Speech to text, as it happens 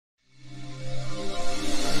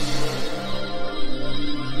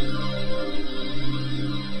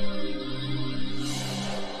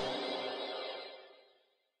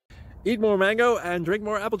Eat more mango and drink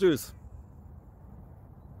more apple juice.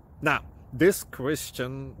 Now, this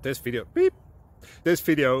video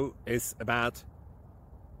is about...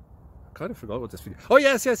 I kind of forgot what this video... Oh,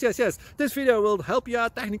 yes. This video will help you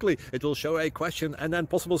out technically. It will show a question and then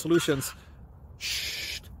possible solutions.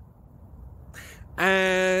 Shh.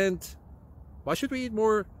 And why should we eat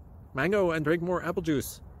more mango and drink more apple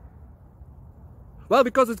juice? Well,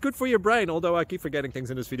 because it's good for your brain, although I keep forgetting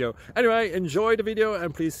things in this video. Anyway, enjoy the video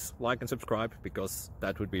and please like and subscribe, because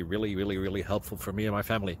that would be really helpful for me and my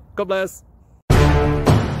family. God bless!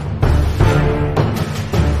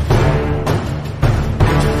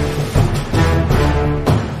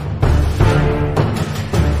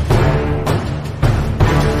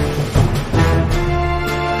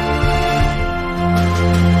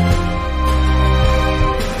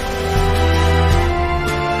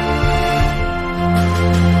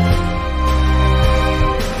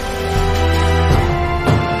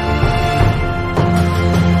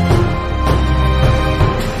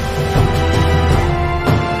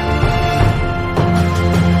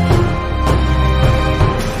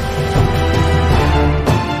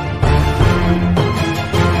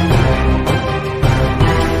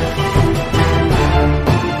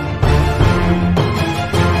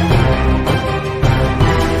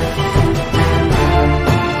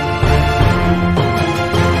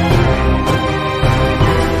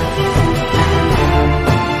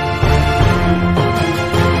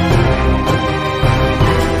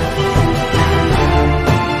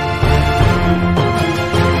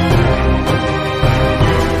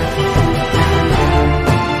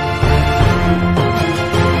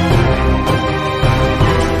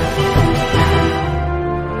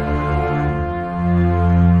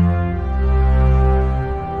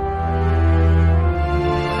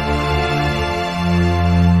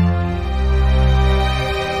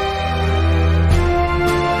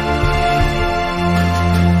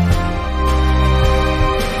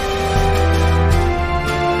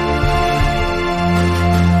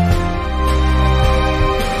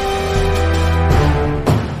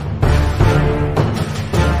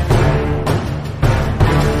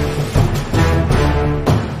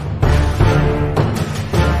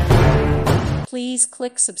 Please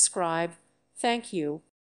click subscribe. Thank you.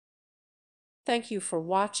 Thank you for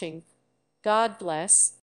watching. God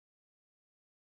bless.